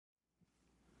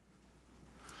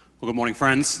Well, good morning,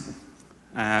 friends.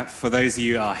 For those of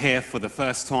you who are here for the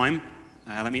first time,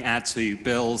 let me add to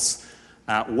Bill's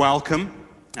welcome.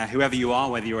 Whoever you are,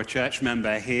 whether you're a church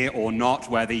member here or not,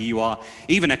 whether you are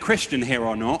even a Christian here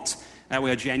or not,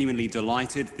 we are genuinely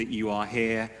delighted that you are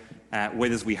here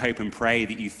with us. We hope and pray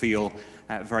that you feel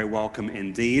very welcome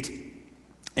indeed.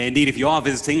 Indeed, if you are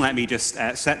visiting, let me just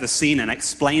set the scene and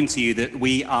explain to you that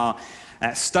we are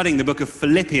studying the book of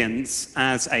Philippians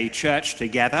as a church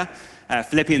together.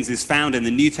 Philippians is found in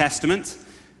the New Testament.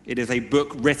 It is a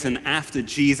book written after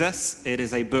Jesus. It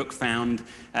is a book found,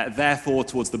 therefore,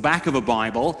 towards the back of a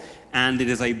Bible. And it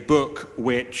is a book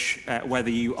which, whether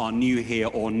you are new here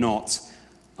or not,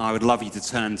 I would love you to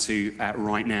turn to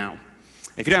right now.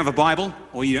 If you don't have a Bible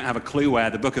or you don't have a clue where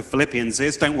the book of Philippians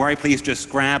is, don't worry, please just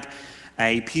grab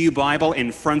a pew Bible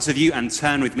in front of you and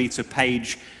turn with me to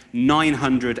page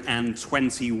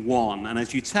 921. And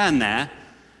as you turn there,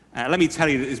 let me tell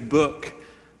you that this book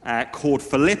called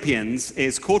Philippians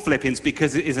is called Philippians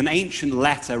because it is an ancient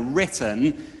letter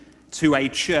written to a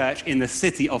church in the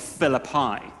city of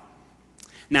Philippi.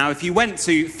 Now, if you went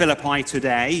to Philippi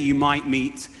today, you might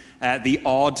meet the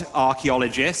odd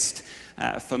archaeologist.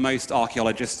 For most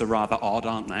archaeologists, they're rather odd,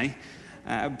 aren't they?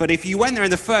 But if you went there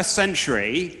in the first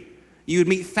century, you would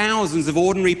meet thousands of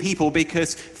ordinary people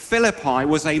because Philippi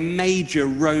was a major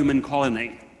Roman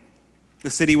colony. The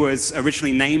city was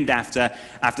originally named after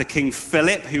King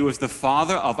Philip, who was the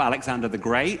father of Alexander the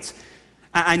Great.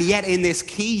 And yet in this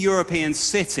key European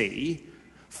city,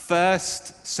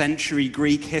 first century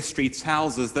Greek history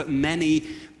tells us that many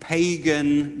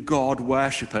pagan god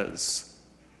worshippers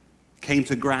came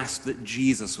to grasp that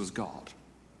Jesus was God.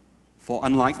 For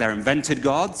unlike their invented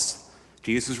gods,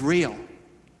 Jesus was real.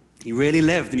 He really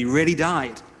lived and he really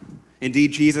died.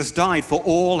 Indeed, Jesus died for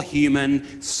all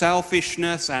human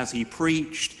selfishness as he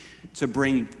preached to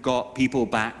bring people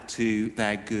back to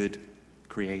their good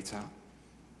Creator.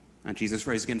 And Jesus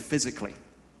rose again physically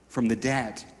from the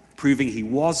dead, proving he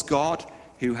was God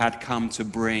who had come to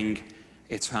bring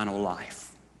eternal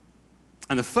life.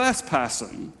 And the first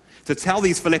person to tell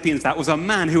these Philippians that was a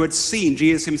man who had seen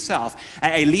Jesus himself,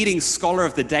 a leading scholar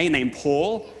of the day named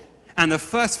Paul. And the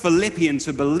first Philippian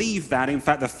to believe that, in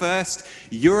fact, the first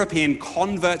European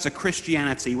convert to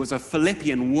Christianity was a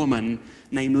Philippian woman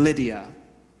named Lydia.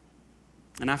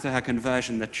 And after her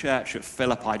conversion, the church at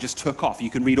Philippi just took off. You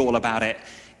can read all about it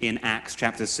in Acts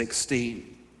chapter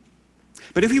 16.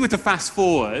 But if we were to fast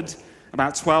forward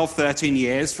about 12, 13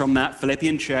 years from that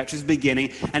Philippian church's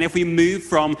beginning, and if we move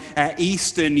from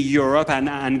Eastern Europe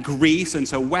and Greece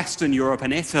into Western Europe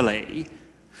and Italy,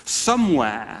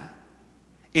 somewhere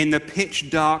in the pitch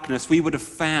darkness, we would have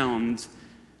found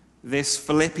this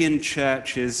Philippian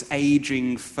church's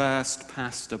aging first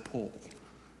pastor, Paul,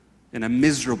 in a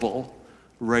miserable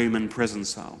Roman prison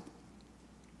cell.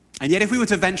 And yet if we were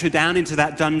to venture down into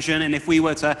that dungeon, and if we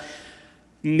were to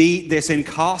meet this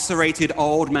incarcerated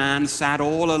old man sat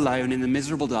all alone in the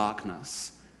miserable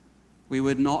darkness, we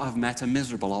would not have met a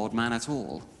miserable old man at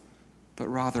all, but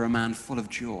rather a man full of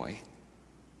joy.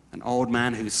 An old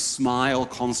man whose smile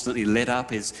constantly lit up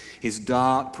his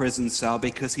dark prison cell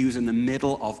because he was in the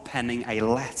middle of penning a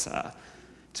letter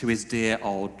to his dear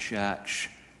old church,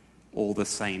 all the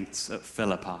saints at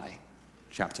Philippi,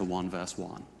 chapter 1, verse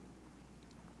 1.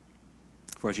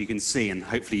 For as you can see, and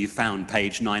hopefully you found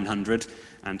page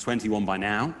 921 by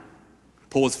now,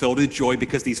 Paul's filled with joy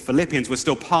because these Philippians were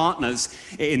still partners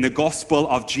in the gospel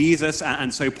of Jesus.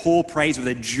 And so Paul prays with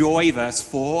a joy, verse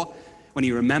 4, when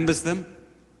he remembers them.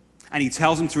 And he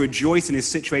tells them to rejoice in his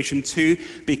situation too,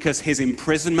 because his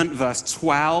imprisonment, verse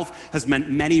 12, has meant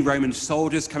many Roman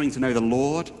soldiers coming to know the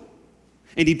Lord.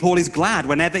 Indeed, Paul is glad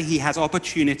whenever he has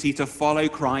opportunity to follow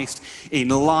Christ in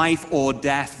life or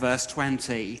death, verse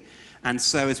 20. And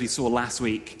so, as we saw last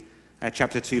week,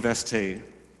 chapter 2, verse 2,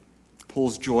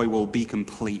 Paul's joy will be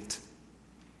complete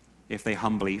if they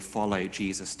humbly follow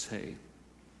Jesus too.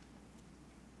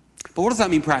 But what does that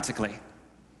mean practically?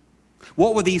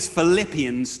 What were these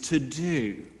Philippians to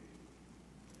do?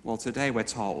 Well, today we're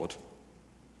told.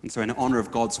 And so in honor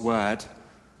of God's word,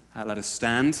 let us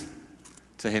stand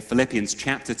to hear Philippians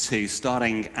chapter 2,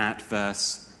 starting at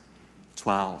verse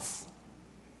 12.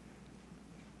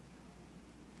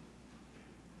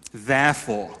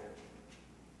 Therefore,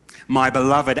 my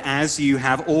beloved, as you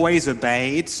have always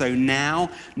obeyed, so now,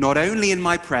 not only in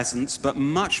my presence, but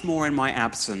much more in my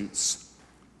absence,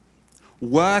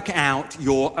 work out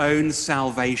your own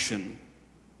salvation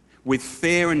with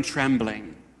fear and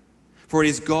trembling, for it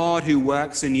is God who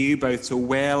works in you both to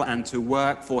will and to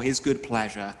work for his good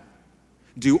pleasure.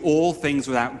 Do all things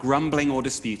without grumbling or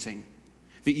disputing,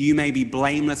 that you may be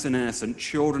blameless and innocent,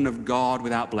 children of God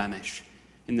without blemish,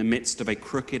 in the midst of a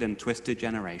crooked and twisted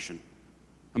generation,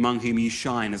 among whom you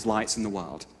shine as lights in the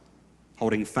world,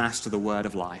 holding fast to the word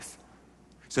of life,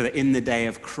 so that in the day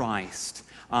of Christ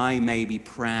I may be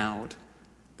proud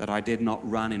that I did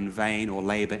not run in vain or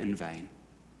labor in vain,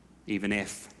 even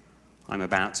if I'm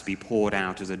about to be poured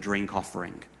out as a drink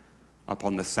offering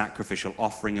upon the sacrificial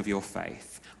offering of your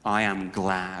faith. I am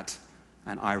glad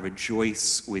and I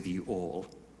rejoice with you all.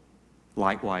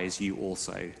 Likewise, you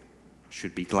also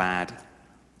should be glad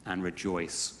and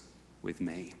rejoice with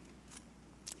me.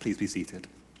 Please be seated.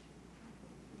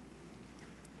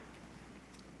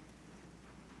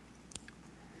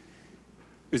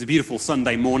 It was a beautiful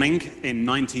Sunday morning in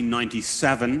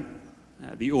 1997.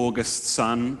 The August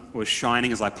sun was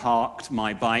shining as I parked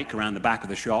my bike around the back of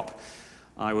the shop.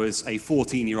 I was a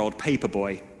 14-year-old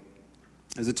paperboy.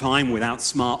 It was a time without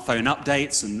smartphone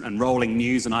updates and rolling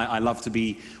news, and I love to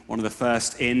be one of the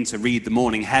first in to read the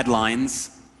morning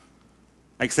headlines.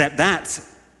 Except that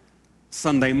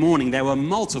Sunday morning, there were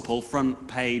multiple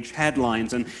front-page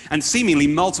headlines and seemingly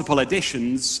multiple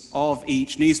editions of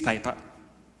each newspaper.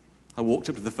 I walked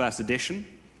up to the first edition,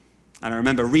 and I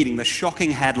remember reading the shocking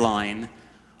headline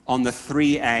on the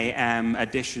 3 a.m.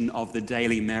 edition of the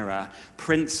Daily Mirror,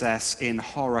 "Princess in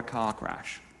Horror Car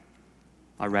Crash."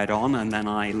 I read on, and then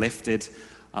I lifted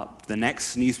up the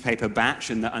next newspaper batch,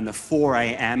 and the 4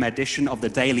 a.m. edition of the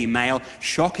Daily Mail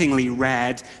shockingly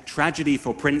read, "Tragedy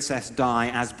for Princess Di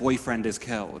as boyfriend is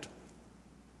killed."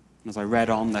 And as I read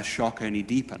on, the shock only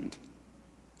deepened.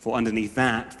 For underneath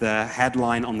that, the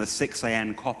headline on the 6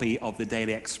 a.m. copy of the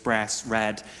Daily Express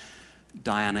read,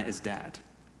 "Diana is dead."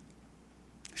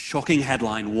 Shocking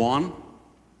headline 1,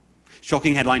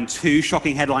 shocking headline 2,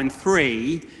 shocking headline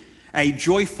 3. A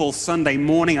joyful Sunday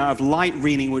morning of light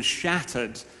reading was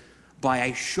shattered by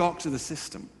a shock to the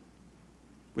system.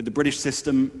 Would the British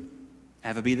system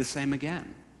ever be the same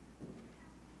again?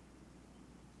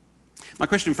 My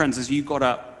question, friends, as you got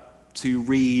up to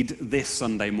read this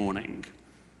Sunday morning,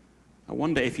 I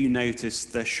wonder if you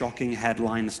noticed the shocking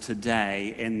headlines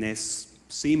today in this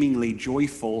seemingly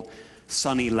joyful,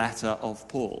 sunny letter of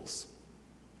Paul's.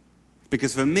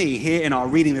 Because for me, here in our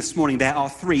reading this morning, there are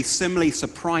 3 similarly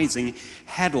surprising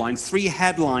headlines, 3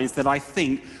 headlines that I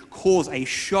think cause a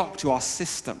shock to our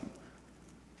system.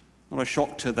 Not a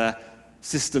shock to the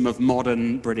system of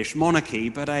modern British monarchy,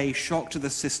 but a shock to the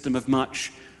system of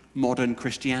much modern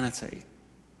Christianity.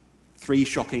 3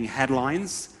 shocking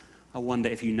headlines. I wonder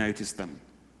if you noticed them.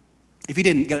 If you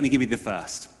didn't, let me give you the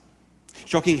first.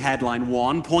 Shocking headline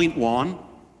 1, point 1,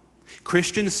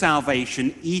 Christian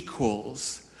salvation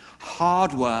equals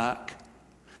hard work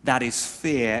that is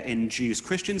fear-induced.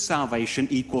 Christian salvation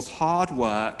equals hard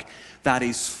work that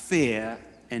is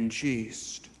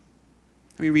fear-induced.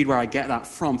 Let me read where I get that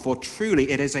from. "For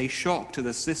truly it is a shock to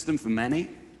the system for many."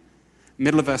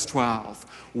 Middle of verse 12.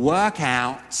 "Work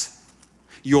out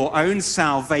your own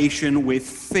salvation with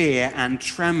fear and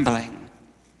trembling."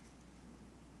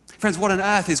 Friends, what on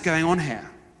earth is going on here?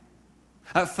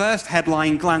 At first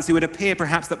headline glance, it would appear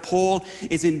perhaps that Paul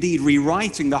is indeed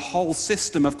rewriting the whole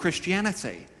system of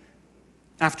Christianity.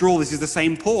 After all, this is the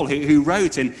same Paul who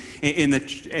wrote in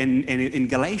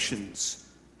Galatians.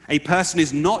 A person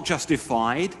is not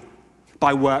justified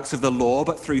by works of the law,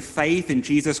 but through faith in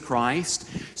Jesus Christ.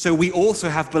 So we also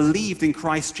have believed in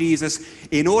Christ Jesus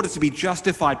in order to be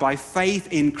justified by faith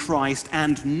in Christ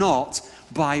and not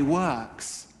by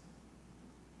works.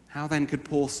 How then could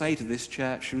Paul say to this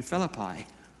church in Philippi,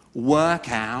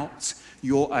 work out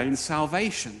your own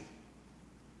salvation?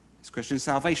 Is Christian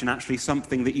salvation actually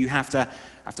something that you have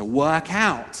to work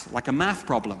out, like a math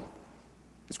problem?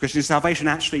 Is Christian salvation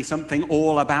actually something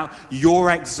all about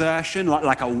your exertion,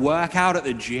 like a workout at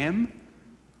the gym?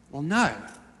 Well, no.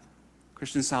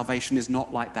 Christian salvation is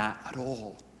not like that at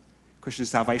all. Christian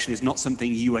salvation is not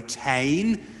something you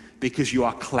attain because you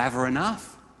are clever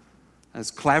enough, as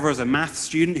clever as a math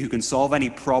student who can solve any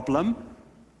problem,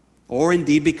 or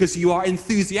indeed because you are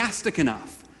enthusiastic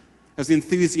enough, as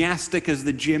enthusiastic as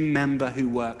the gym member who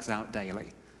works out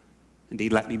daily.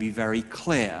 Indeed, let me be very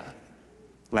clear,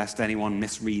 lest anyone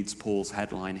misreads Paul's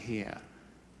headline here.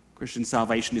 Christian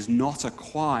salvation is not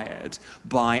acquired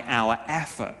by our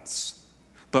efforts,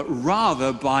 but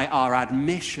rather by our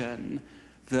admission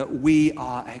that we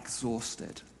are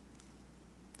exhausted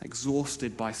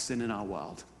by sin in our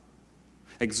world,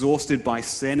 exhausted by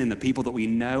sin in the people that we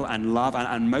know and love,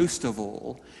 and most of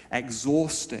all,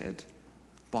 exhausted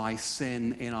by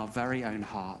sin in our very own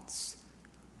hearts,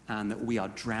 and that we are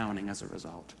drowning as a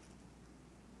result.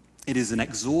 It is an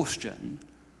exhaustion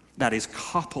that is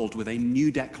coupled with a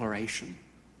new declaration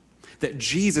that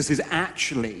Jesus is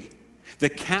actually the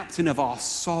captain of our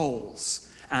souls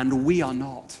and we are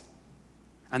not.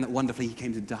 And that wonderfully he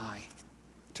came to die,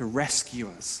 to rescue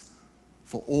us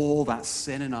for all that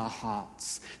sin in our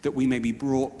hearts, that we may be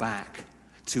brought back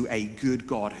to a good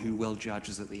God who will judge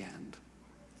us at the end.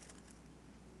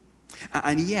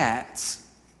 And yet,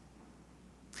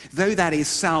 though that is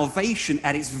salvation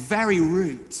at its very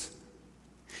root,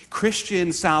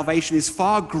 Christian salvation is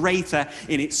far greater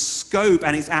in its scope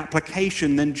and its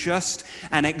application than just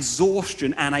an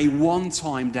exhaustion and a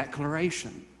one-time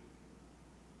declaration.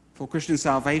 For Christian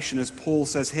salvation, as Paul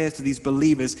says here to these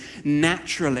believers,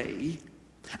 naturally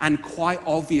and quite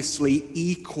obviously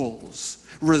equals,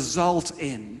 result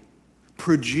in,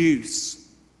 produce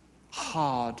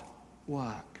hard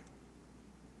work.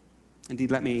 Indeed,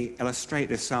 let me illustrate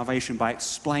this salvation by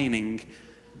explaining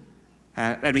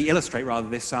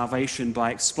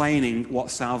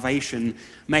what salvation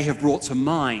may have brought to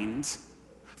mind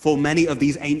for many of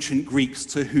these ancient Greeks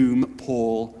to whom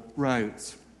Paul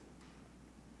wrote.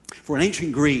 For in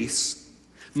ancient Greece,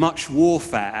 much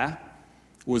warfare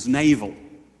was naval.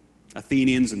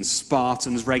 Athenians and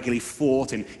Spartans regularly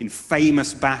fought in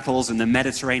famous battles in the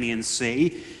Mediterranean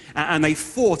Sea, and they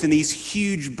fought in these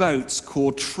huge boats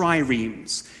called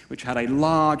triremes, which had a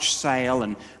large sail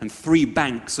and 3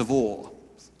 banks of oars.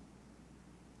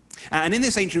 And in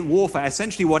this ancient warfare,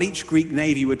 essentially what each Greek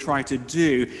navy would try to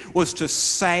do was to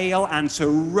sail and to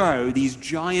row these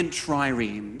giant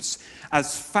triremes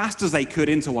as fast as they could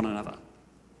into one another.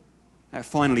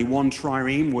 Finally, one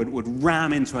trireme would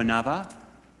ram into another,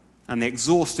 and the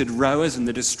exhausted rowers in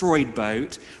the destroyed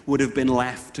boat would have been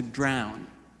left to drown.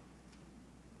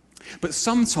 But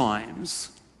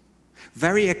sometimes,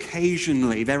 very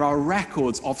occasionally, there are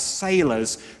records of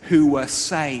sailors who were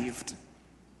saved.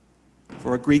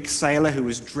 For a Greek sailor who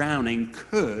was drowning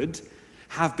could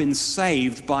have been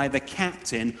saved by the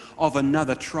captain of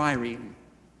another trireme.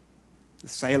 The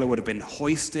sailor would have been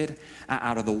hoisted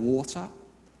out of the water,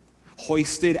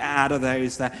 hoisted out of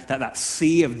that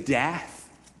sea of death.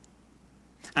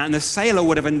 And the sailor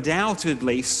would have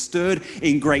undoubtedly stood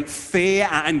in great fear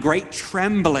and great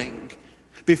trembling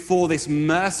before this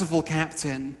merciful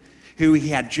captain who he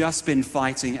had just been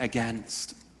fighting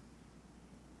against.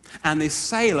 And this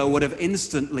sailor would have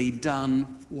instantly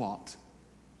done what?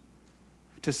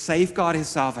 To safeguard his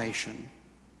salvation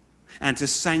and to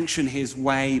sanction his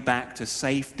way back to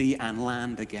safety and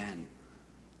land again.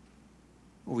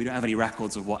 Well, we don't have any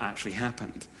records of what actually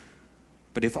happened.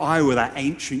 But if I were that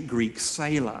ancient Greek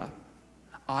sailor,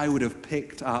 I would have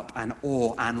picked up an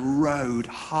oar and rowed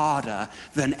harder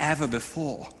than ever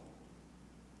before.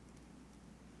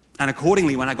 And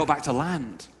accordingly, when I got back to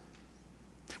land,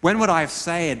 when would I have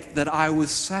said that I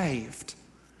was saved?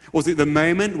 Was it the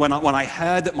moment when I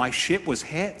heard that my ship was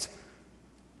hit?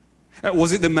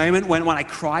 Was it the moment when I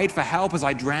cried for help as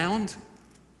I drowned?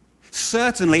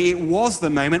 Certainly, it was the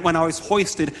moment when I was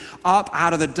hoisted up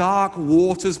out of the dark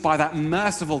waters by that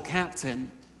merciful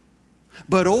captain.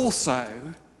 But also,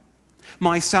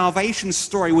 my salvation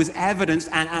story was evidenced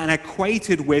and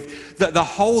equated with that the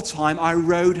whole time I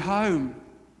rowed home,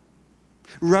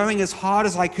 rowing as hard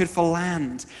as I could for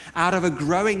land, out of a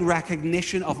growing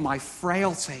recognition of my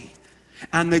frailty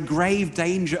and the grave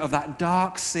danger of that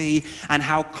dark sea and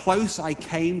how close I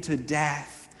came to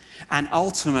death, and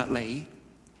ultimately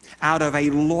out of a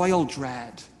loyal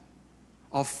dread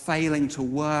of failing to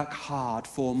work hard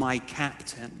for my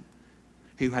captain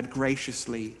who had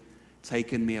graciously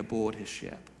taken me aboard his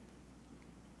ship.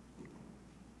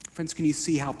 Friends, can you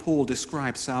see how Paul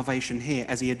describes salvation here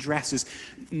as he addresses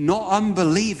not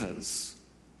unbelievers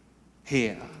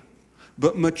here,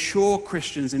 but mature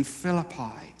Christians in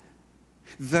Philippi,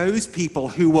 those people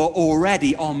who were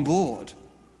already on board?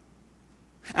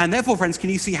 And therefore, friends, can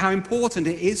you see how important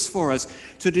it is for us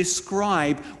to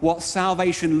describe what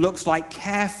salvation looks like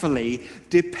carefully,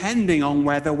 depending on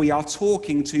whether we are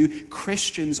talking to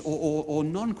Christians or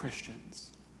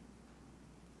non-Christians?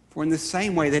 For in the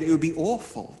same way that it would be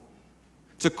awful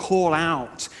to call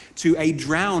out to a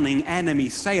drowning enemy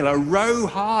sailor, row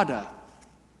harder,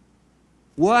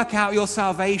 work out your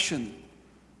salvation,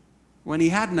 when he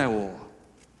had no oar,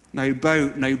 no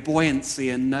boat, no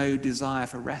buoyancy, and no desire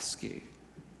for rescue.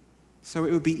 So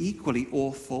it would be equally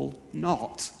awful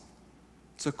not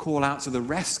to call out to the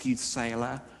rescued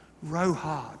sailor, row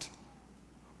hard,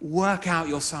 work out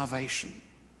your salvation,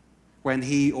 when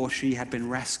he or she had been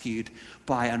rescued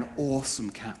by an awesome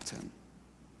captain.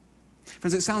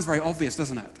 Friends, it sounds very obvious,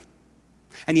 doesn't it?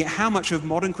 And yet how much of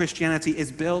modern Christianity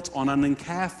is built on an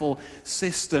uncareful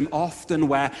system, often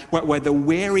where the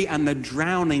weary and the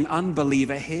drowning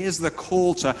unbeliever hears the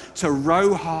call to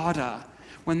row harder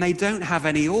when they don't have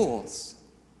any oars.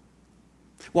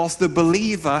 whilst the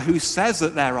believer who says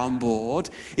that they're on board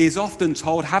is often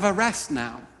told, have a rest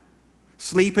now.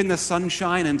 Sleep in the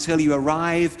sunshine until you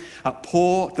arrive at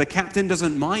port. The captain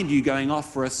doesn't mind you going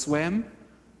off for a swim.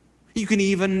 You can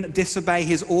even disobey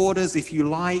his orders if you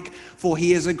like, for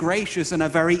he is a gracious and a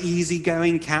very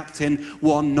easygoing captain,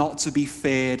 one not to be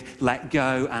feared. Let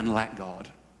go and let God.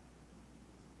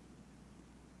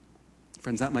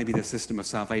 Friends, that may be the system of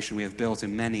salvation we have built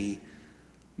in many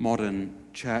modern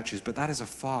churches, but that is a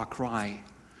far cry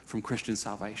from Christian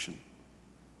salvation.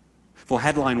 For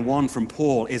headline 1 from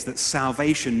Paul is that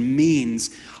salvation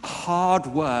means hard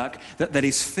work that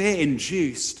is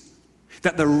fear-induced,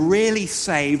 that the really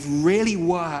saved really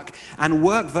work, and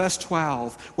work, verse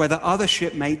 12, whether other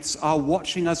shipmates are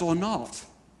watching us or not.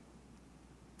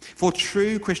 For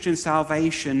true Christian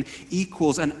salvation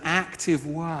equals an active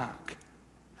work,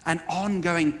 an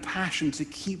ongoing passion to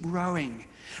keep rowing,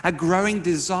 a growing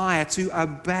desire to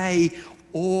obey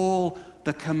all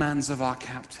the commands of our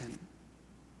captain,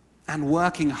 and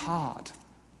working hard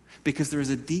because there is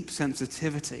a deep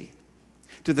sensitivity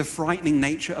to the frightening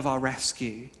nature of our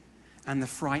rescue and the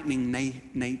frightening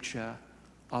nature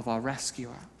of our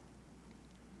rescuer.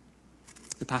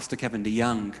 The pastor Kevin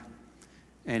DeYoung,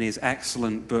 in his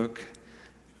excellent book,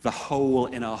 The Hole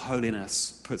in Our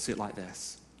Holiness, puts it like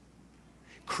this.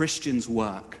 Christians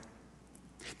work.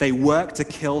 They work to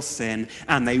kill sin,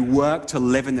 and they work to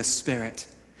live in the Spirit.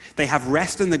 They have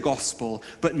rest in the gospel,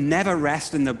 but never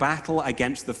rest in the battle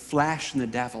against the flesh and the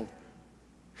devil.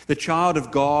 The child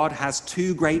of God has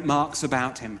 2 great marks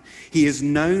about him. He is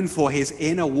known for his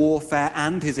inner warfare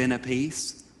and his inner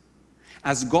peace.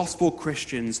 As gospel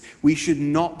Christians, we should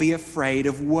not be afraid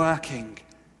of working.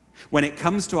 When it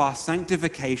comes to our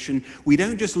sanctification, we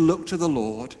don't just look to the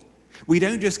Lord. We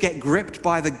don't just get gripped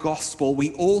by the gospel.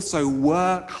 We also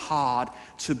work hard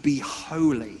to be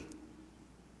holy.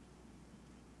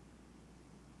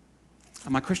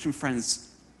 And my Christian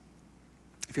friends,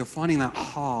 if you're finding that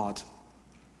hard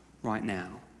right now,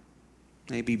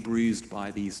 maybe bruised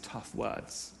by these tough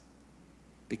words,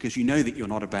 because you know that you're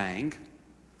not obeying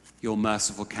your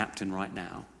merciful captain right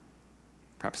now,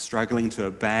 perhaps struggling to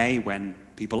obey when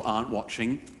people aren't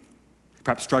watching,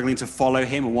 perhaps struggling to follow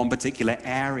him in one particular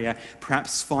area,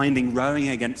 perhaps finding rowing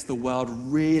against the world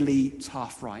really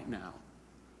tough right now.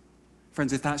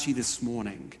 Friends, if that's you this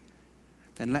morning,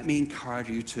 then let me encourage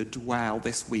you to dwell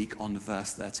this week on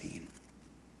verse 13.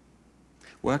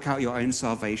 Work out your own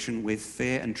salvation with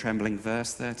fear and trembling,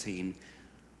 verse 13,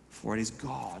 for it is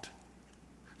God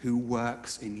who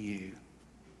works in you.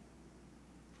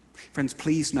 Friends,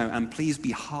 please know and please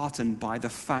be heartened by the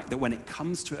fact that when it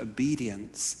comes to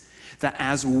obedience, that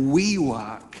as we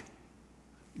work,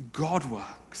 God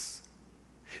works.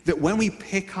 That when we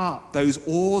pick up those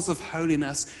oars of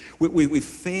holiness with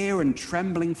fear and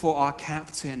trembling for our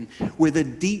captain, with a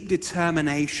deep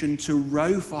determination to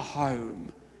row for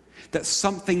home, that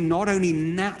something not only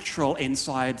natural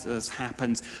inside us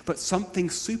happens, but something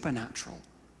supernatural.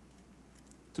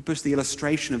 To push the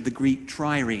illustration of the Greek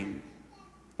trireme,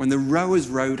 when the rowers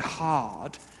rowed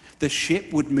hard, the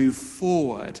ship would move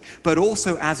forward, but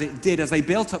also as it did, as they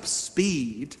built up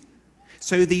speed,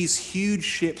 so these huge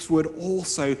ships would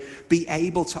also be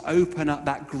able to open up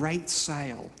that great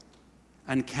sail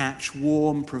and catch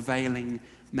warm, prevailing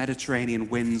Mediterranean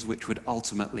winds, which would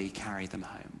ultimately carry them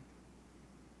home.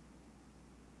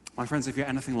 My friends, if you're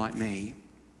anything like me,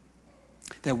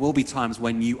 there will be times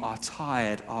when you are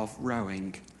tired of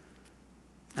rowing.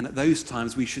 And at those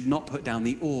times, we should not put down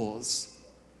the oars.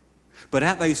 But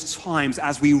at those times,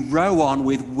 as we row on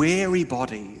with weary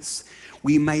bodies,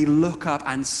 we may look up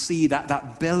and see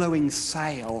that billowing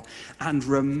sail and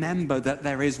remember that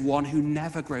there is one who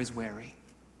never grows weary.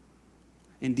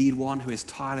 Indeed, one who is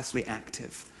tirelessly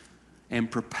active in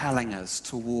propelling us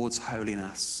towards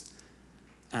holiness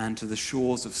and to the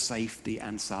shores of safety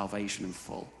and salvation in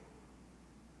full.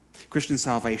 Christian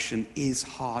salvation is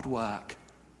hard work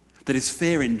that is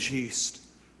fear-induced,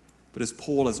 but as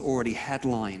Paul has already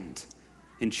headlined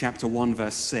in chapter 1,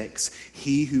 verse 6,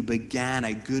 he who began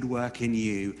a good work in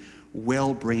you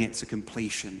will bring it to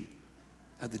completion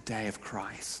at the day of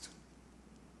Christ.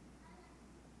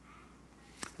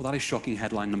 Well, that is shocking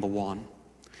headline number 1.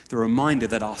 The reminder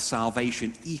that our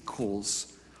salvation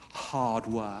equals hard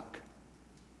work.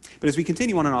 But as we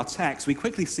continue on in our text, we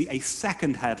quickly see a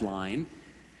second headline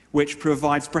which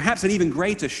provides perhaps an even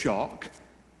greater shock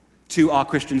to our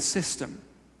Christian system.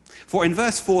 For in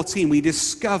verse 14, we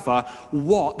discover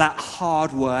what that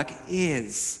hard work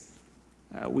is.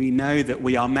 We know that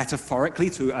we are metaphorically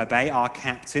to obey our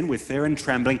captain with fear and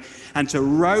trembling and to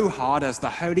row hard as the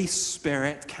Holy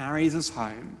Spirit carries us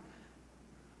home.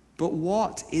 But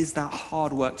what is that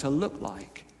hard work to look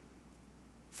like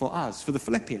for us, for the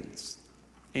Philippians,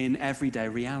 in everyday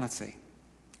reality?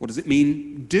 What does it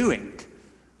mean doing?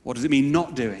 What does it mean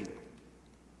not doing?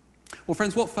 Well,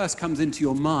 friends, what first comes into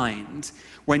your mind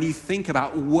when you think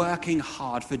about working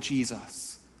hard for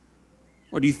Jesus?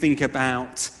 What do you think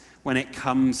about when it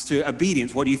comes to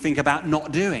obedience? What do you think about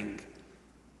not doing?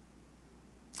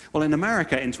 Well, in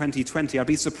America in 2020, I'd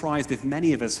be surprised if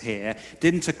many of us here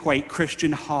didn't equate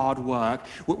Christian hard work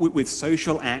with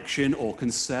social action or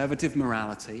conservative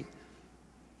morality.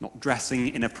 Not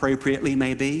dressing inappropriately,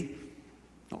 maybe.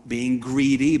 Not being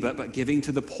greedy, but giving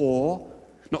to the poor.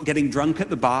 Not getting drunk at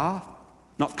the bar.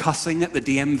 Not cussing at the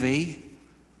DMV.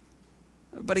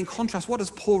 But in contrast, what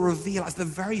does Paul reveal as the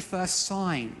very first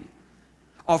sign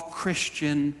of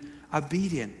Christian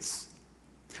obedience?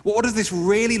 Well, what does this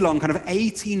really long kind of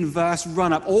 18-verse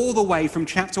run-up all the way from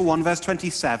chapter 1, verse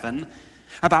 27,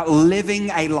 about living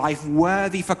a life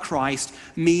worthy for Christ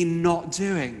mean not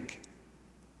doing?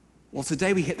 Well,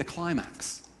 today we hit the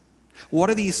climax. What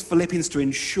are these Philippians to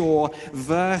ensure?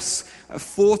 Verse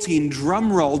 14,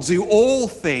 drum roll, do all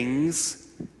things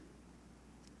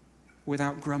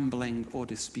without grumbling or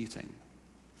disputing.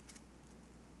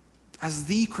 As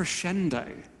the crescendo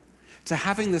to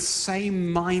having the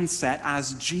same mindset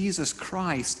as Jesus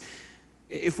Christ,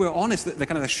 if we're honest, the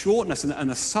kind of the shortness and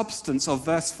the substance of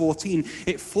verse 14,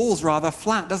 it falls rather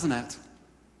flat, doesn't it?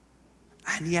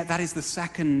 And yet that is the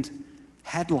second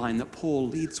headline that Paul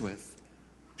leads with.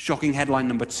 Shocking headline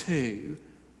number 2,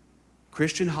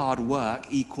 Christian hard work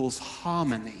equals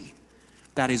harmony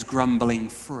that is grumbling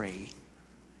free.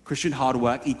 Christian hard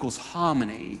work equals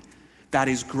harmony that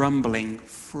is grumbling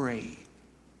free.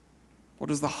 What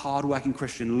does the hard-working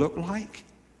Christian look like?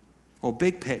 Well,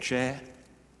 big picture,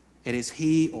 it is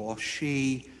he or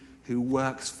she who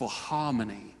works for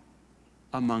harmony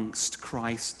amongst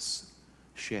Christ's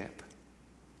ship.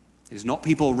 It is not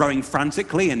people rowing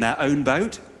frantically in their own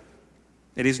boat.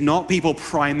 It is not people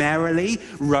primarily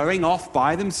rowing off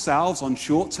by themselves on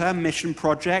short-term mission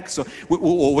projects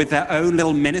or with their own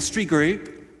little ministry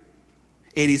group.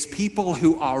 It is people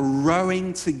who are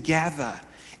rowing together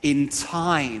in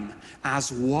time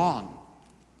as one.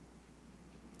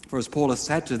 For as Paul has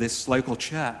said to this local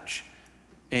church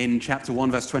in chapter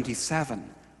 1, verse 27,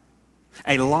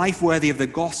 a life worthy of the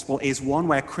gospel is one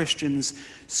where Christians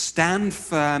stand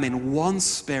firm in one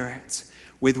spirit,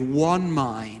 with one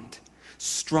mind,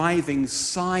 striving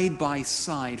side by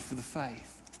side for the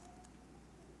faith.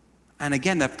 And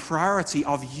again, the priority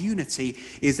of unity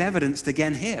is evidenced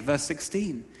again here, verse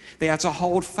 16. They are to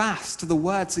hold fast to the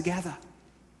word together.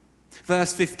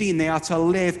 Verse 15, they are to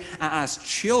live as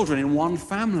children in one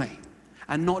family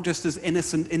and not just as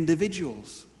innocent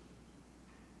individuals.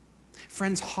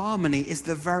 Friends, harmony is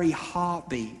the very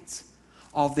heartbeat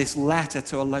of this letter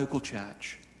to a local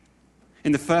church.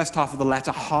 In the first half of the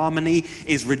letter, harmony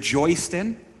is rejoiced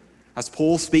in, as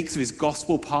Paul speaks of his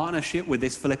gospel partnership with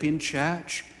this Philippian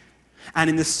church. And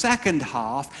in the second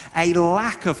half, a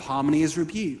lack of harmony is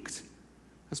rebuked,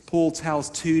 as Paul tells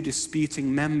 2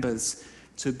 disputing members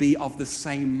to be of the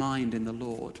same mind in the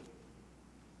Lord.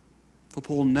 For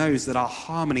Paul knows that our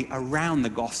harmony around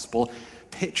the gospel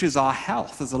pictures our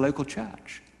health as a local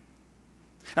church.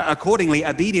 Accordingly,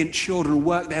 obedient children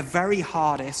work their very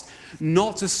hardest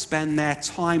not to spend their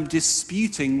time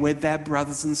disputing with their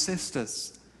brothers and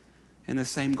sisters in the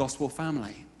same gospel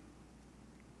family.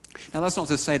 Now, that's not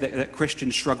to say that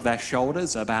Christians shrug their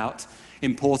shoulders about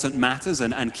important matters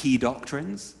and key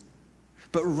doctrines,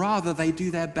 but rather they do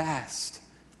their best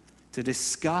to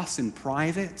discuss in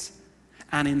private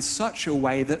and in such a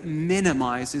way that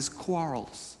minimizes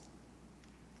quarrels.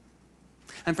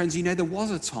 And friends, you know, there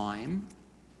was a time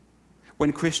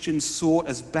when Christians sought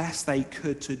as best they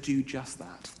could to do just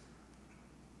that,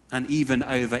 and even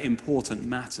over important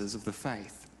matters of the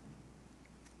faith.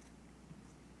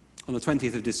 On the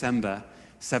 20th of December,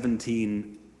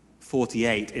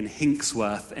 1748, in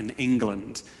Hinksworth in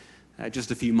England,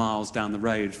 just a few miles down the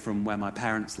road from where my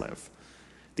parents live,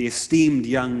 the esteemed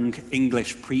young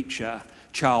English preacher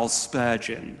Charles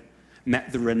Spurgeon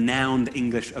met the renowned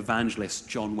English evangelist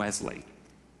John Wesley.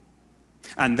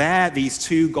 And there, these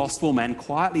 2 gospel men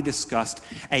quietly discussed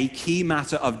a key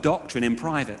matter of doctrine in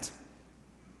private.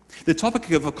 The topic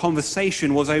of a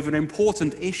conversation was over an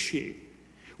important issue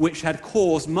which had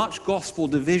caused much gospel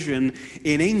division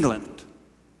in England.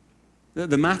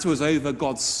 The matter was over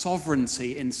God's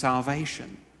sovereignty in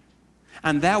salvation.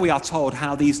 And there we are told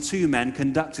how these 2 men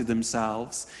conducted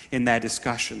themselves in their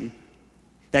discussion.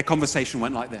 Their conversation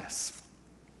went like this.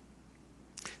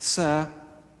 Sir,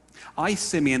 I,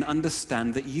 Simeon,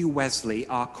 understand that you, Wesley,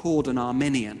 are called an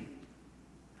Arminian.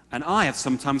 and I have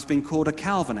sometimes been called a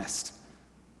Calvinist.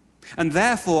 And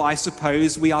therefore, I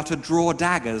suppose we are to draw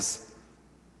daggers.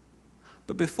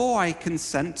 But before I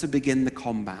consent to begin the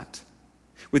combat,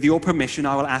 with your permission,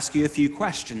 I will ask you a few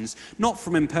questions, not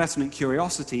from impertinent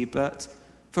curiosity, but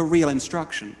for real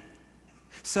instruction.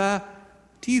 Sir,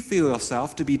 do you feel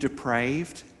yourself to be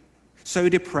depraved? So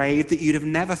depraved that you'd have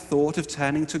never thought of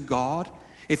turning to God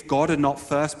if God had not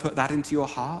first put that into your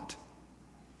heart?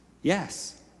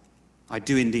 Yes, I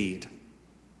do indeed,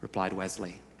 replied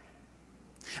Wesley.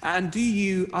 And do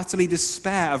you utterly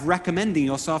despair of recommending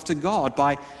yourself to God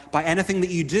by anything that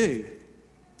you do,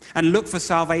 and look for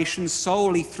salvation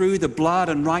solely through the blood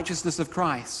and righteousness of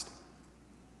Christ?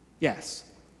 Yes,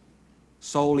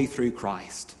 solely through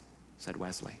Christ, said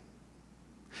Wesley.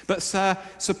 But, sir,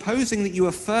 supposing that you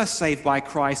were first saved by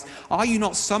Christ, are you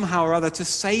not somehow or other to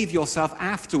save yourself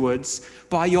afterwards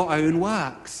by your own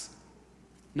works?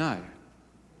 No,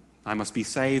 I must be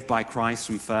saved by Christ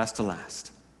from first to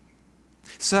last.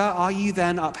 Sir, are you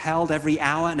then upheld every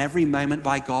hour and every moment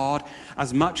by God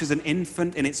as much as an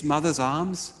infant in its mother's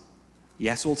arms?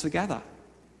 Yes, altogether.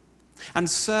 And,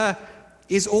 sir,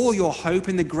 is all your hope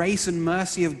in the grace and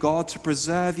mercy of God to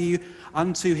preserve you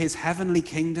unto his heavenly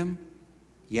kingdom?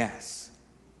 Yes,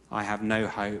 I have no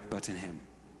hope but in him.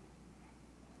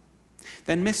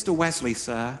 Then, Mr. Wesley,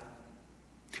 sir,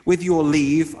 with your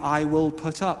leave, I will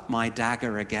put up my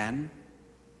dagger again,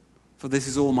 for this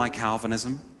is all my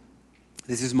Calvinism.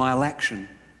 This is my election,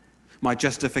 my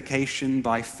justification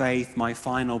by faith, my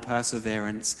final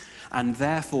perseverance. And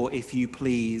therefore, if you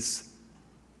please,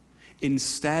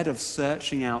 instead of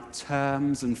searching out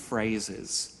terms and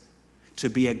phrases to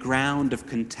be a ground of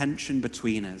contention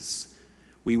between us,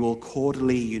 we will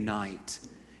cordially unite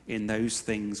in those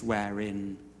things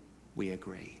wherein we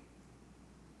agree.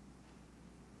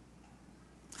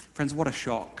 Friends, what a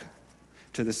shock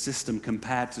to the system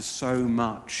compared to so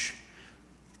much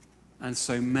and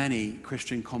so many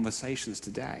Christian conversations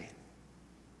today.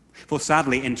 For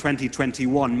sadly, in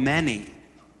 2021, many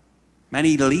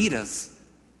leaders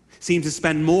seem to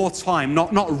spend more time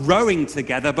not rowing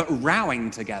together, but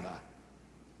rowing together,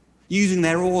 using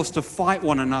their oars to fight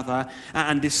one another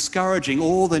and discouraging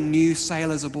all the new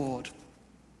sailors aboard.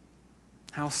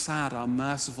 How sad our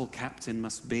merciful captain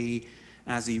must be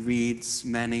as he reads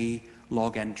many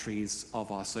log entries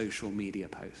of our social media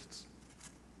posts.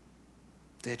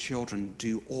 Dear children,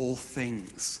 do all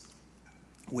things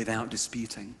without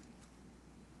disputing.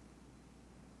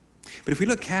 But if we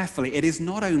look carefully, it is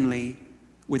not only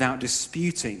without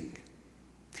disputing.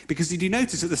 Because did you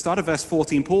notice at the start of verse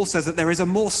 14, Paul says that there is a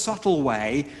more subtle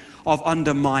way of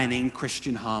undermining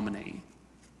Christian harmony.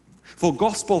 For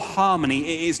gospel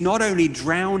harmony is not only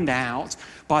drowned out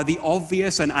by the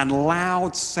obvious and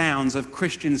loud sounds of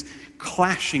Christians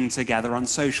clashing together on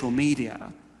social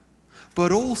media,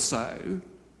 but also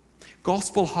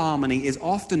gospel harmony is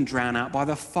often drowned out by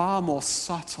the far more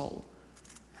subtle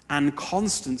and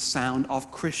constant sound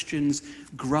of Christians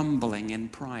grumbling in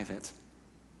private.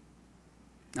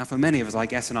 Now, for many of us, I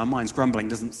guess in our minds, grumbling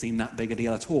doesn't seem that big a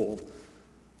deal at all.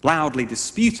 Loudly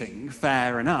disputing,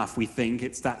 fair enough, we think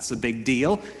that's a big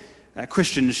deal.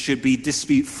 Christians should be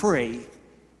dispute-free.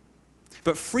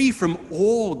 But free from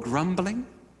all grumbling?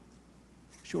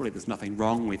 Surely there's nothing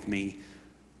wrong with me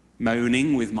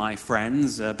moaning with my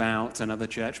friends about another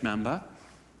church member.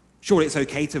 Surely it's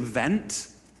okay to vent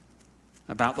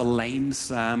about the lame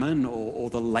sermon or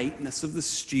the lateness of the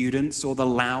students or the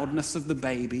loudness of the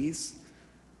babies,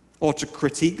 or to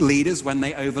critique leaders when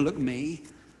they overlook me,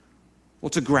 or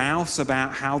to grouse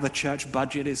about how the church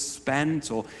budget is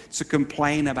spent, or to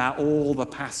complain about all the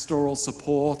pastoral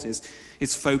support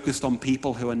is focused on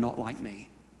people who are not like me.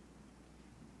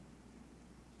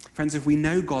 Friends, if we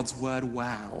know God's word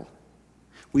well,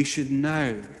 we should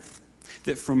know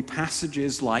that from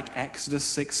passages like Exodus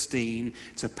 16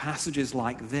 to passages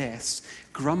like this,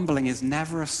 grumbling is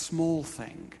never a small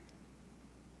thing.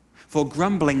 For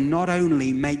grumbling not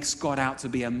only makes God out to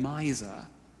be a miser,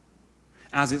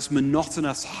 as its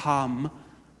monotonous hum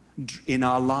in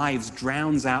our lives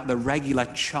drowns out the regular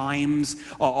chimes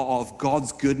of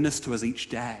God's goodness to us each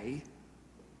day,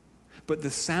 but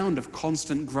the sound of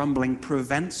constant grumbling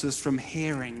prevents us from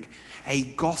hearing a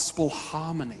gospel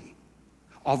harmony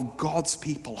of God's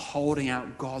people holding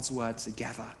out God's word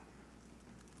together.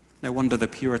 No wonder the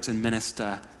Puritan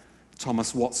minister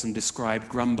Thomas Watson described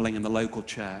grumbling in the local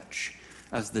church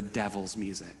as the devil's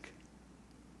music.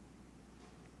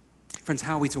 Friends,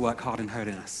 how are we to work hard in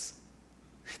holiness?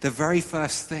 The very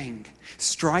first thing,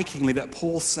 strikingly, that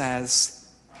Paul says,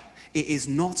 it is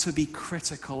not to be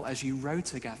critical as you row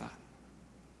together.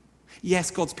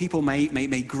 Yes, God's people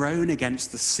may groan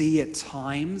against the sea at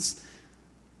times,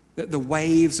 that the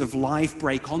waves of life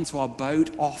break onto our boat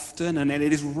often, and it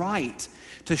is right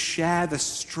to share the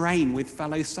strain with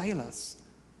fellow sailors.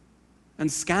 And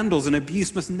scandals and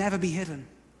abuse must never be hidden.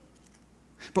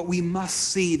 But we must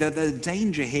see that the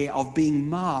danger here of being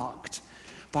marked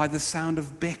by the sound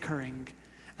of bickering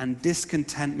and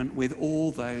discontentment with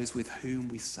all those with whom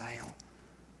we sail.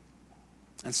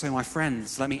 And so, my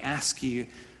friends, let me ask you,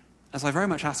 as I very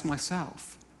much ask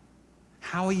myself,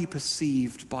 how are you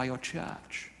perceived by your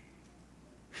church?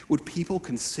 Would people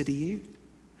consider you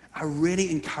a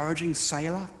really encouraging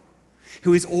sailor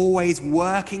who is always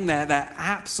working their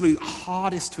absolute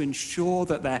hardest to ensure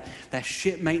that their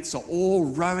shipmates are all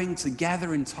rowing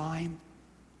together in time?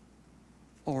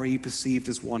 Or are you perceived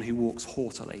as one who walks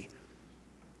haughtily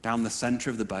down the center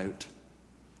of the boat,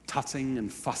 tutting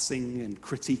and fussing and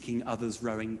critiquing others'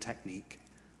 rowing technique?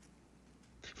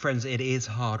 Friends, it is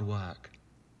hard work.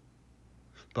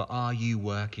 But are you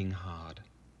working hard?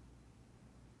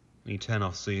 When you turn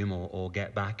off Zoom or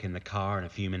get back in the car in a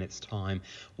few minutes' time,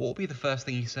 what will be the first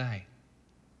thing you say?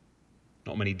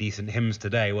 Not many decent hymns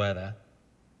today, were there?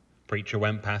 Preacher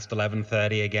went past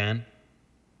 11:30 again.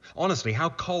 Honestly, how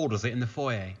cold was it in the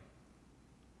foyer?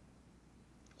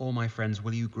 Or, my friends,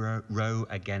 will you row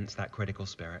against that critical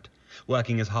spirit,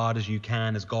 working as hard as you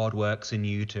can as God works in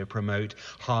you to promote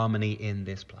harmony in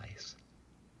this place?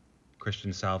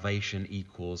 Christian salvation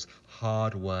equals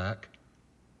hard work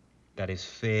that is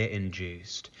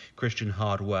fear-induced. Christian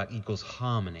hard work equals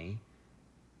harmony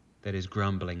that is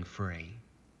grumbling-free.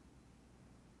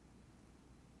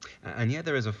 And yet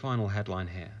there is a final headline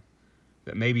here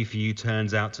that maybe for you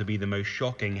turns out to be the most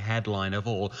shocking headline of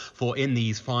all. For in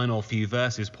these final few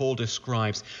verses, Paul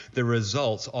describes the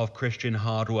results of Christian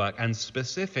hard work, and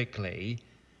specifically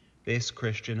this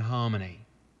Christian harmony.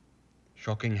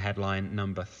 Shocking headline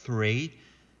number 3,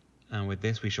 and with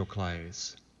this we shall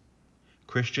close.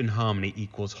 Christian harmony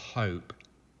equals hope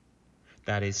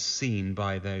that is seen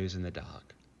by those in the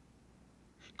dark.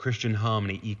 Christian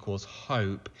harmony equals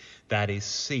hope that is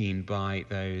seen by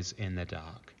those in the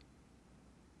dark.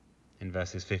 In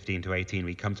verses 15 to 18,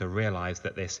 we come to realize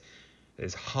that this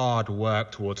hard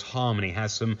work towards harmony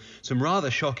has some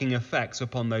rather shocking effects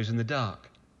upon those in the dark.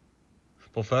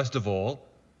 Well, first of all,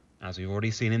 as we've already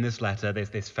seen in this letter,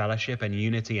 this fellowship and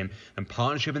unity and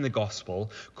partnership in the gospel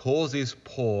causes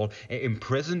Paul,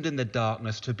 imprisoned in the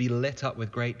darkness, to be lit up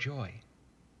with great joy.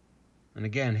 And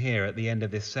again here at the end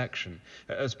of this section,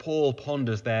 as Paul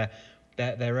ponders their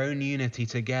own unity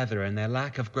together and their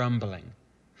lack of grumbling,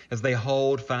 as they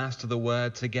hold fast to the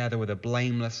word together with a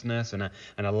blamelessness and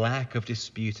a lack of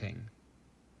disputing,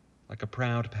 like a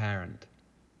proud parent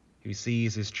who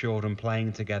sees his children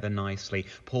playing together nicely,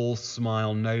 Paul's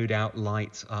smile no doubt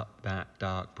lights up that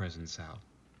dark prison cell.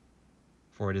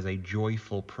 For it is a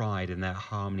joyful pride in their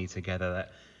harmony together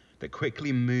that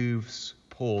quickly moves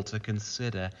Paul to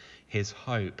consider his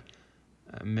hope.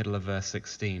 Middle of verse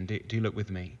 16. Do look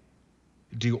with me.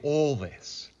 Do all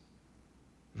this,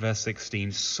 verse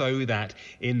 16, so that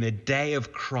in the day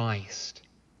of Christ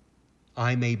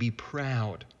I may be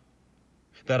proud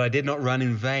that I did not run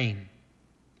in vain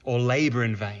or labor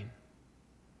in vain.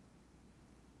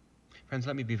 Friends,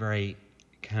 let me be very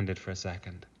candid for a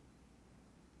second.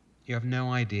 You have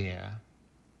no idea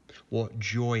what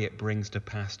joy it brings to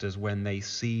pastors when they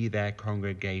see their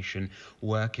congregation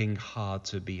working hard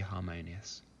to be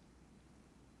harmonious.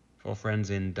 For friends,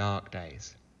 in dark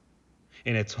days,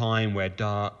 in a time where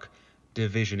dark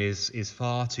division is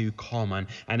far too common,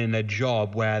 and in a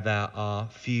job where there are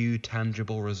few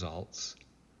tangible results,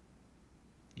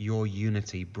 your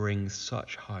unity brings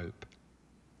such hope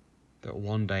that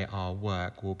one day our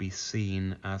work will be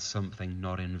seen as something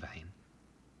not in vain.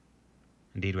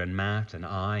 Indeed, when Matt and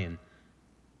I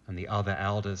and the other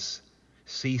elders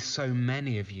see so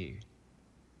many of you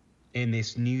in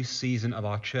this new season of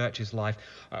our church's life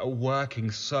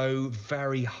working so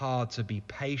very hard to be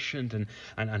patient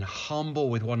and humble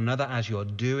with one another as you're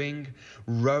doing,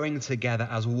 rowing together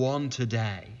as one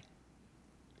today,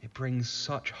 it brings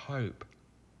such hope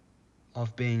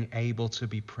of being able to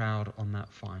be proud on that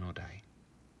final day.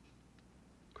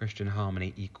 Christian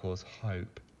harmony equals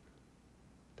hope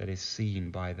that is seen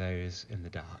by those in the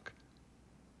dark.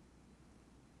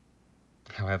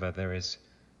 However, there is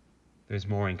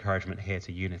more encouragement here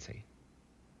to unity.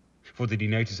 For did you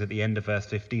notice at the end of verse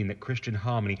 15 that Christian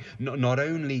harmony not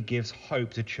only gives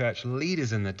hope to church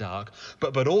leaders in the dark,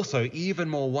 but also, even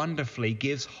more wonderfully,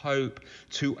 gives hope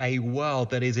to a world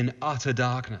that is in utter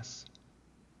darkness.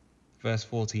 Verse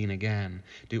 14 again,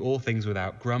 do all things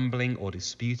without grumbling or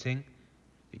disputing,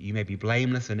 that you may be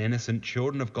blameless and innocent,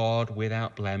 children of God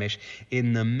without blemish,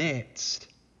 in the midst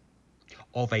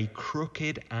of a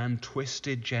crooked and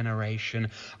twisted generation,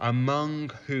 among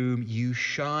whom you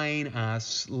shine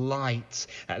as lights,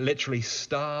 literally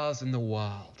stars in the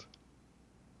world.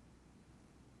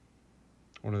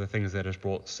 One of the things that has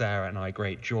brought Sarah and I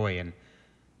great joy in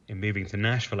moving to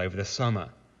Nashville over the summer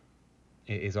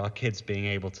is our kids being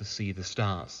able to see the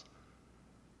stars.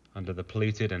 Under the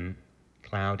polluted and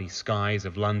cloudy skies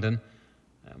of London,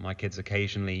 my kids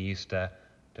occasionally used to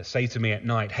say to me at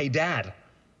night, "Hey, Dad,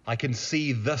 I can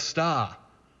see the star."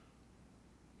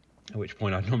 At which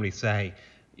point I'd normally say,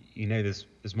 "You know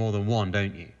there's more than one,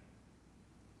 don't you?"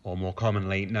 Or more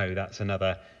commonly, "No, that's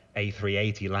another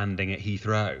A380 landing at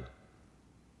Heathrow."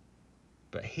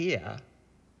 But here,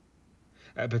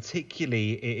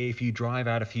 particularly if you drive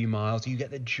out a few miles, you get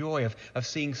the joy of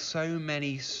seeing so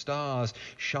many stars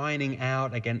shining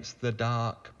out against the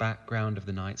dark background of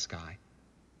the night sky.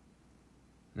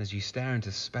 And as you stare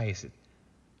into space, it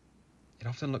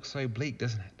often looks so bleak,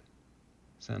 doesn't it?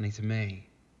 Certainly to me.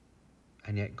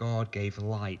 And yet God gave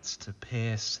lights to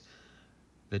pierce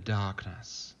the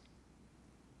darkness.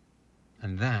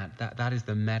 And that is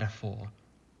the metaphor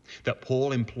that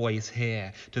Paul employs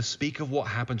here to speak of what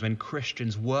happens when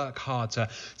Christians work hard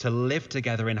to live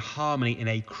together in harmony in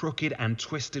a crooked and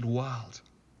twisted world.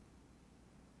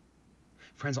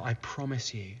 Friends, I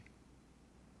promise you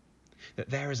that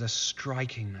there is a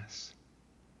strikingness,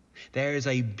 there is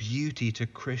a beauty to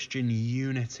Christian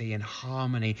unity and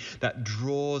harmony that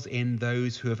draws in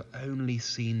those who have only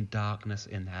seen darkness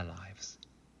in their lives.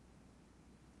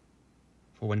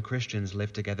 For when Christians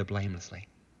live together blamelessly,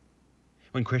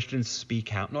 when Christians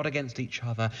speak out, not against each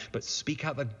other, but speak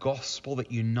out the gospel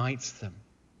that unites them,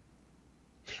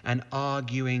 an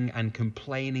arguing and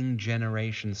complaining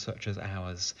generation such as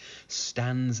ours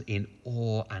stands in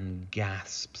awe and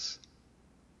gasps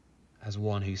as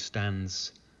one who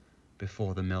stands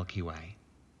before the Milky Way.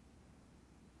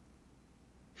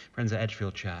 Friends, at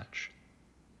Edgefield Church,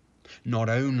 not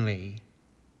only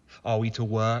are we to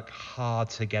work hard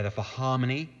together for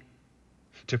harmony,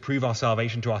 to prove our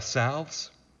salvation to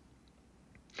ourselves,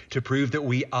 to prove that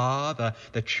we are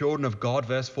the children of God,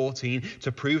 verse 14,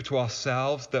 to prove to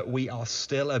ourselves that we are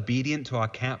still obedient to our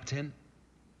captain.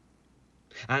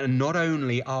 And not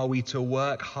only are we to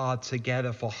work hard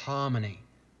together for harmony,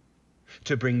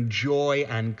 to bring joy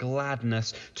and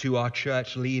gladness to our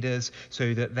church leaders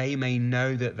so that they may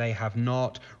know that they have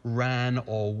not ran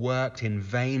or worked in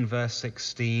vain, verse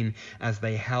 16, as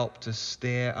they help to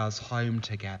steer us home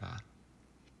together.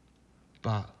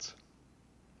 But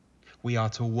we are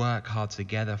to work hard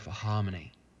together for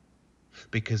harmony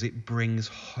because it brings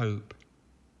hope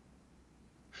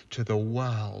to the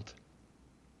world,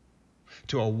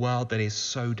 to a world that is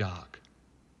so dark.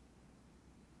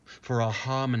 For our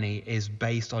harmony is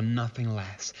based on nothing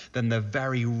less than the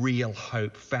very real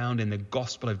hope found in the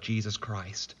gospel of Jesus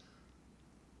Christ.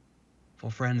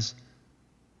 For friends,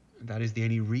 that is the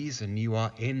only reason you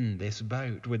are in this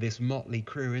boat with this motley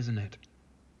crew, isn't it?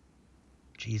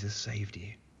 Jesus saved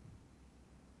you.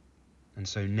 And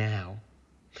so now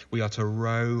we are to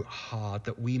row hard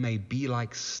that we may be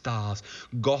like stars,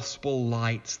 gospel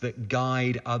lights that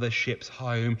guide other ships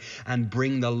home and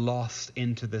bring the lost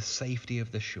into the safety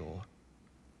of the shore.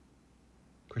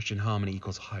 Christian harmony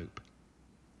equals hope.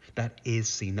 That is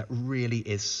seen, that really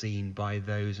is seen by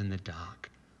those in the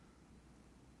dark.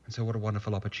 And so what a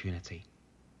wonderful opportunity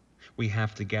we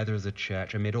have together as a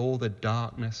church amid all the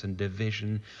darkness and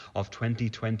division of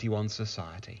 2021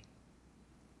 society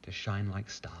to shine like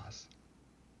stars.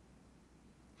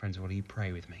 Friends, will you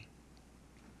pray with me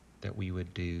that we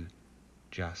would do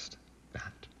just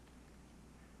that?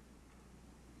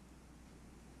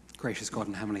 Gracious God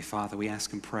and Heavenly Father, we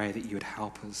ask and pray that you would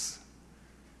help us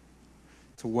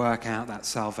to work out that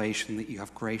salvation that you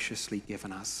have graciously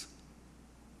given us.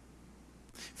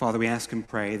 Father, we ask and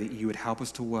pray that you would help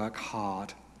us to work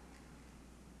hard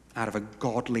out of a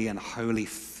godly and holy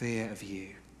fear of you,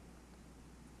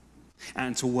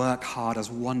 and to work hard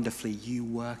as wonderfully you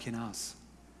work in us.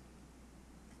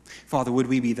 Father, would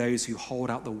we be those who hold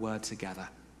out the word together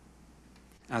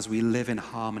as we live in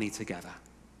harmony together?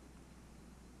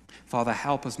 Father,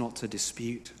 help us not to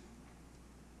dispute.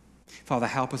 Father,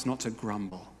 help us not to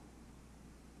grumble.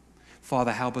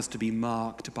 Father, help us to be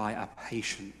marked by a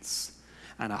patience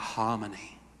and a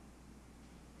harmony.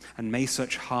 And may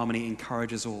such harmony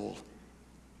encourage us all,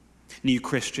 new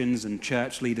Christians and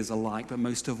church leaders alike, but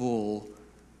most of all,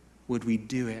 would we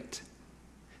do it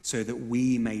so that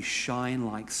we may shine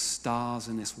like stars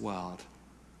in this world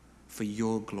for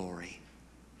your glory.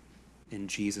 In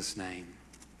Jesus' name,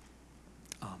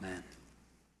 amen.